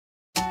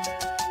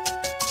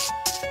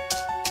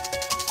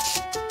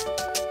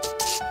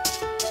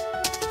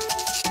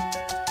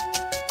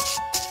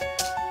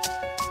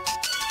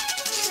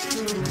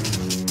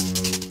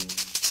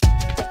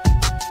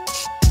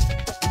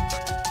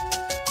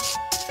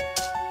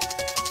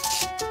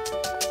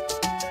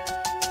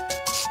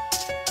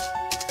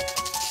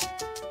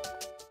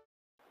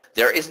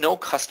there is no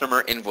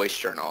customer invoice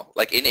journal.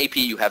 Like in AP,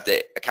 you have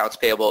the accounts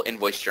payable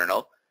invoice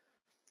journal,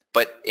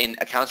 but in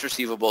accounts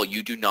receivable,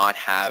 you do not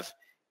have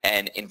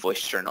an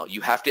invoice journal.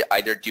 You have to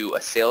either do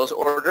a sales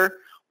order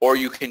or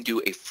you can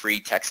do a free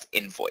text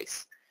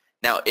invoice.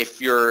 Now,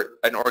 if you're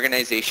an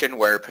organization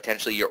where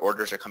potentially your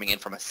orders are coming in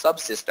from a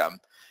subsystem,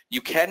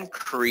 you can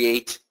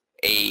create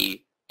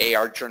a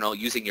AR journal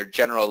using your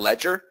general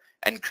ledger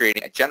and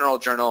creating a general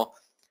journal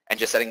and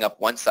just setting up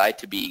one side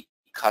to be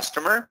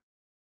customer.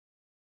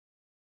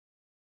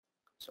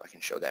 So I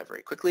can show that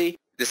very quickly.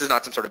 This is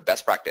not some sort of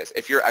best practice.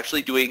 If you're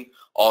actually doing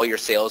all your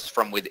sales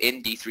from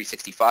within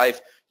D365,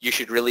 you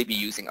should really be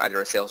using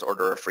either a sales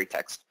order or a free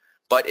text.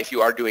 But if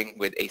you are doing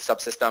with a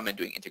subsystem and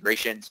doing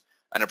integrations,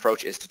 an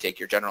approach is to take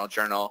your general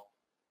journal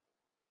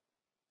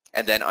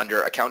and then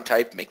under account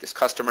type, make this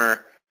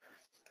customer,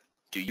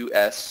 do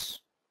US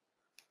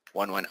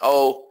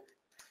 110.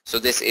 So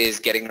this is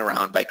getting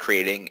around by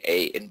creating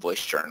a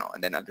invoice journal,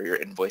 and then under your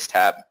invoice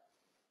tab,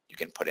 you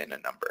can put in a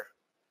number.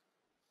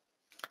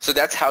 So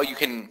that's how you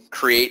can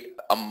create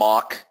a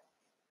mock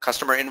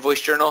customer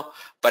invoice journal.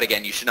 But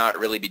again, you should not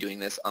really be doing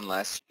this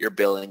unless your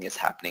billing is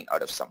happening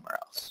out of somewhere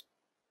else.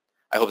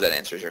 I hope that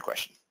answers your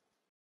question.